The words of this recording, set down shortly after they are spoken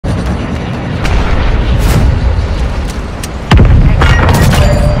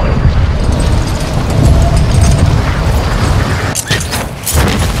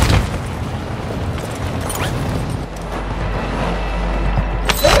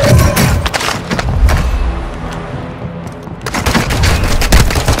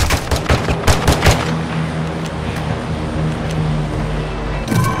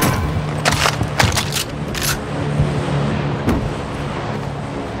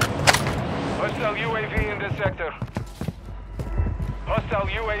Hostile UAV in this sector. Hostile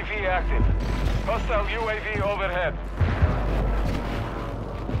UAV active. Hostile UAV overhead.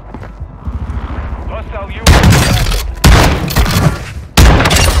 Hostile UAV active.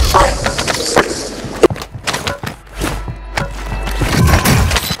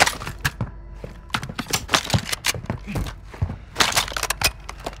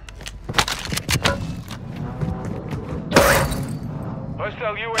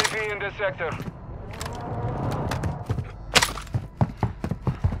 Hostile UAV in this sector.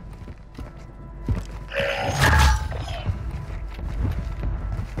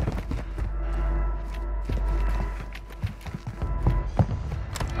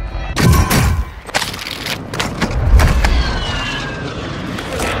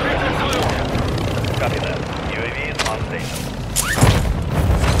 Copy that. UAV is on station.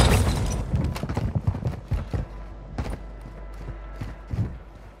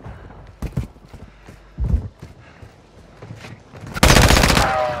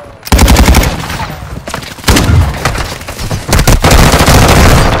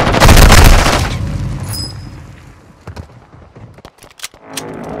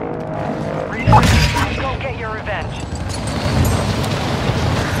 Go get your revenge.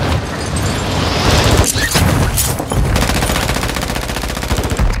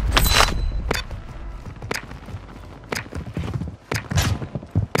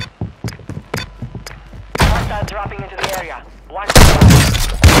 Hostiles dropping into the area. Watch the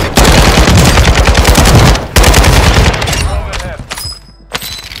Overhead.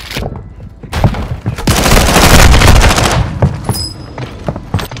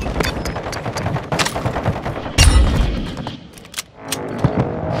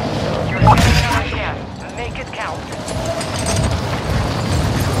 You're getting another chance. Make it count.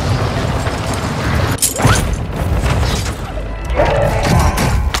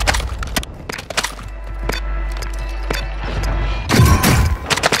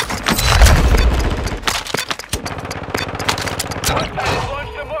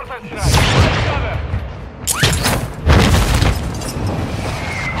 Launch the mortar strike. Take cover.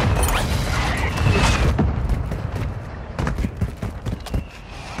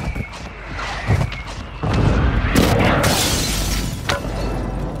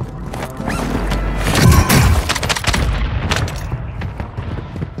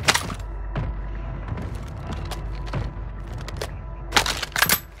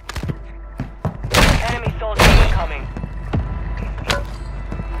 Enemy soldiers incoming.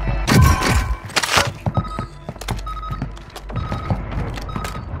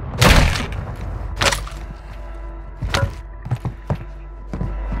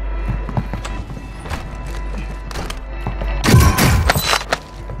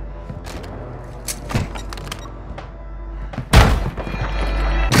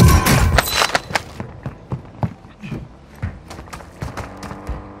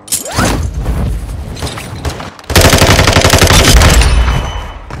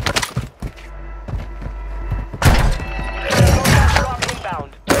 Drop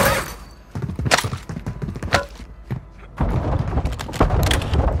inbound.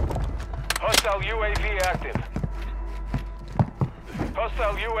 Hostile UAV active.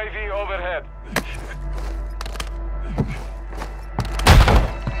 Hostile UAV overhead.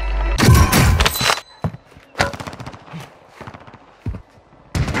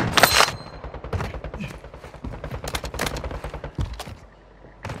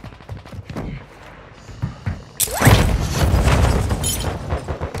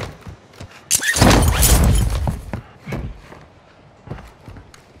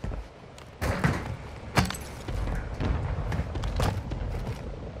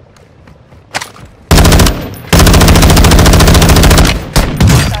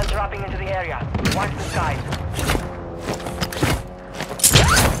 Hostiles dropping into the area. Watch the skies.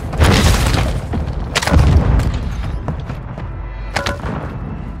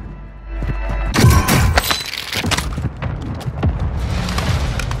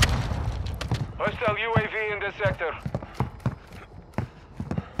 Hostile UAV in this sector.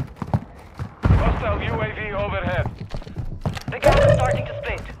 Hostile UAV overhead. The gas is starting to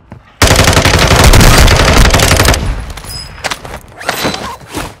split.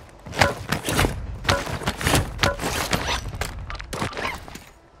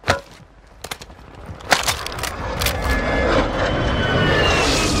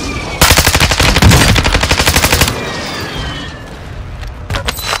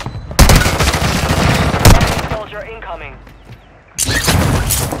 Enemy soldier incoming.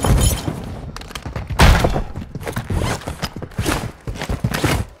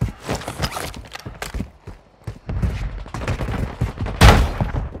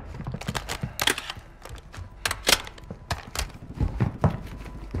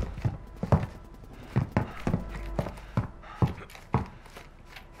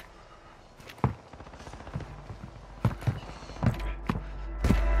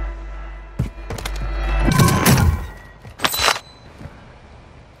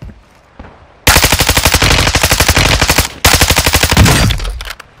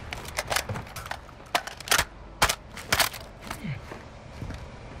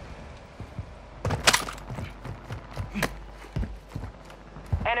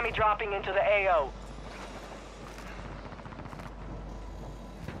 Enemy dropping into the AO.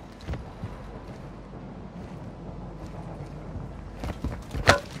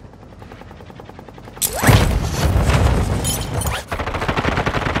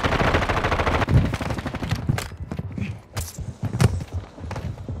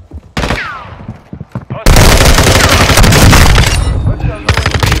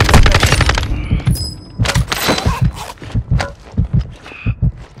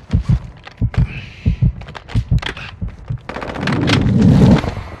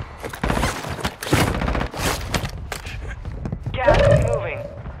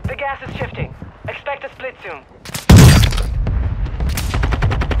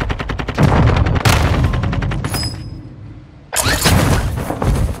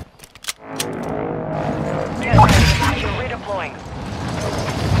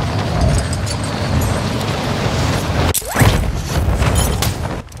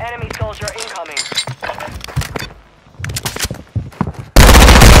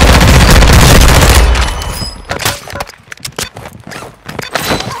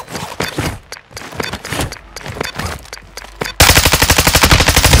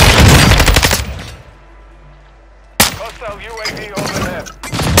 Hostile UAV overhead.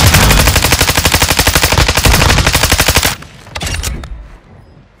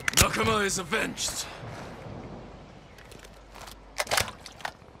 Nakama is avenged.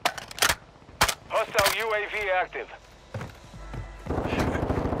 Hostile UAV active.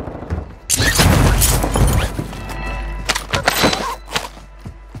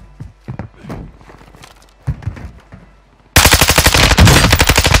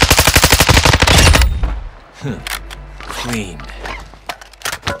 Clean.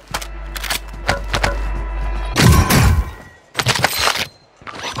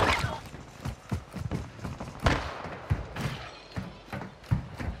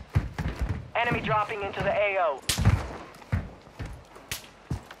 Enemy dropping into the AO.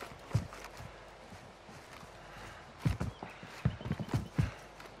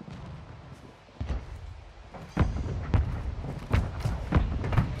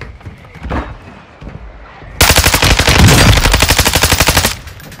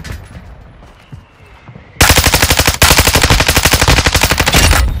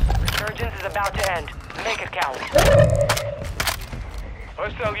 Resurgence is about to end. Make it count.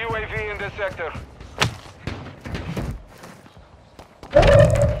 Hostile UAV in this sector.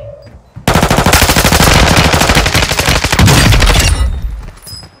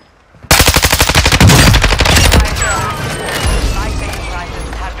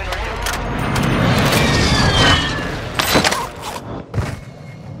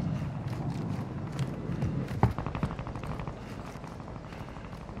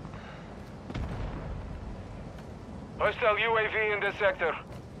 Hostile UAV in this sector.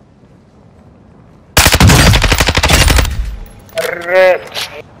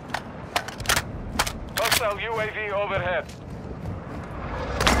 Hostile UAV overhead.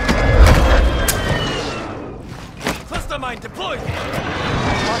 Cluster mine deployed!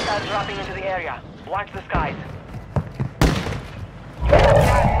 Hostiles dropping into the area. Watch the skies.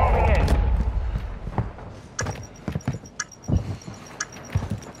 Gas moving in.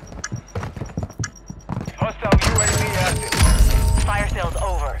 Hostile UAV active. Fire sales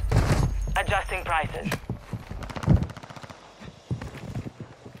over. Adjusting prices.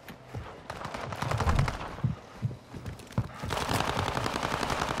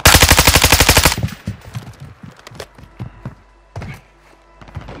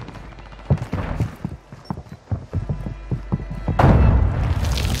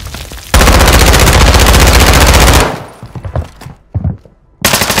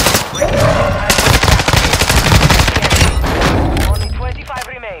 Only 25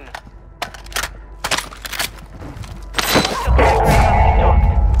 remain. Supply crate stocked.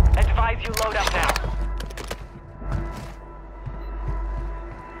 Advise you load up now.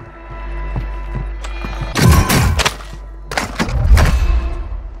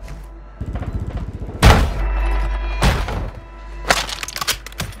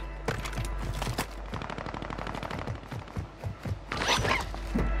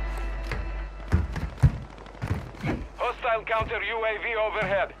 Hostile counter UAV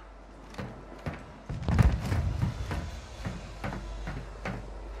overhead.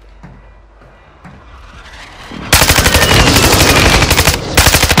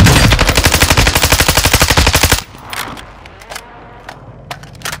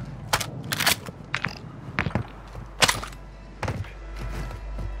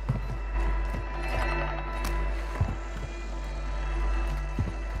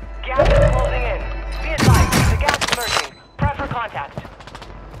 Gas is closing in. Be advised, the gas is emerging. Prep for contact.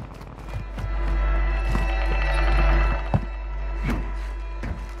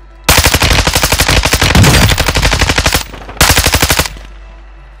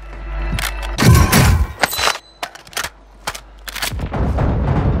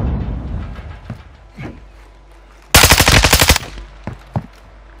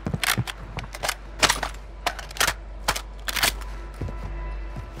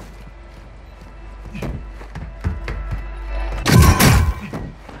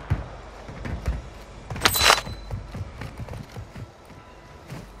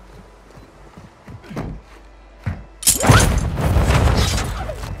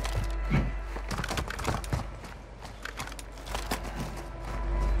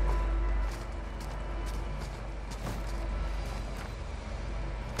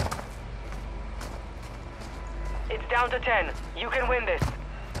 down to 10. You can win this.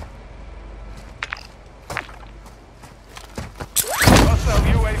 Hostile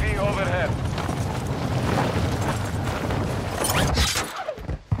UAV overhead.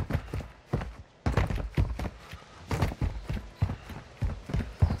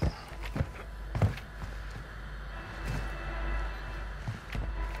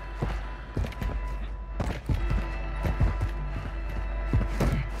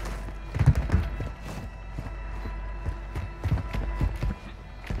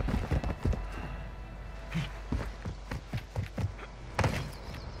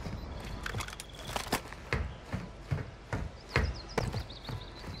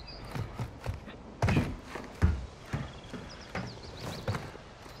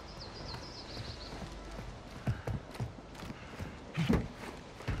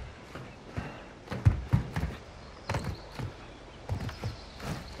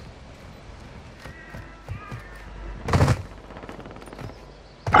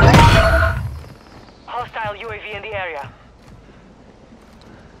 Hostile UAV in the area.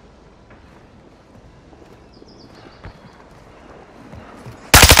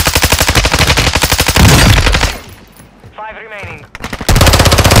 Five remaining.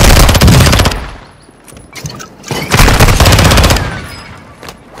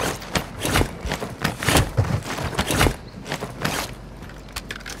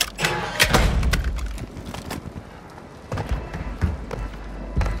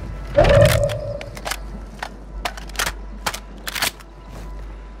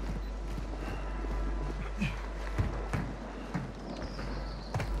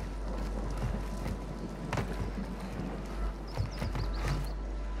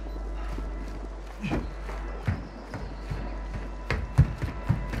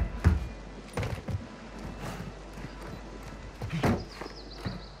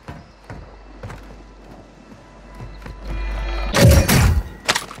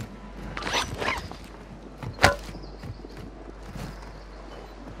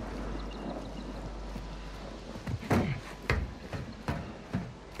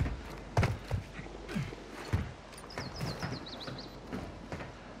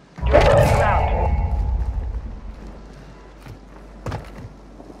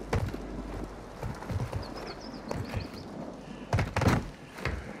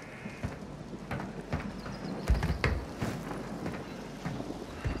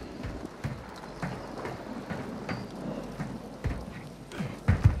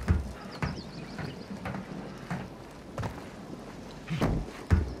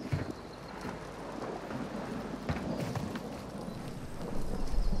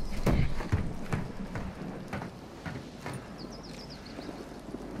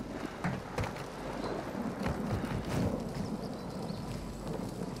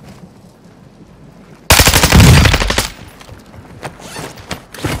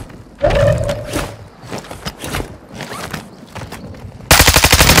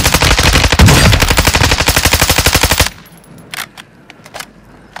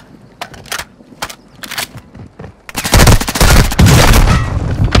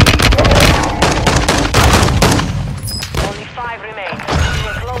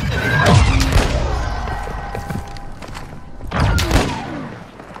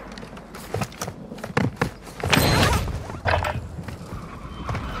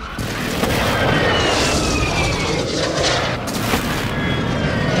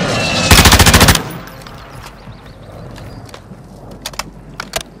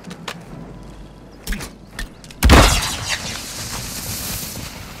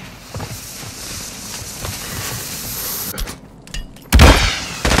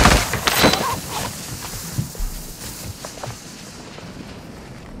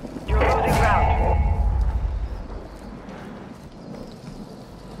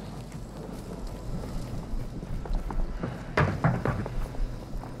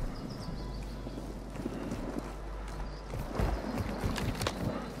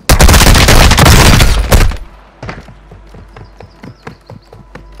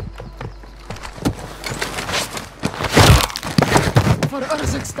 for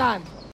Urzikstan.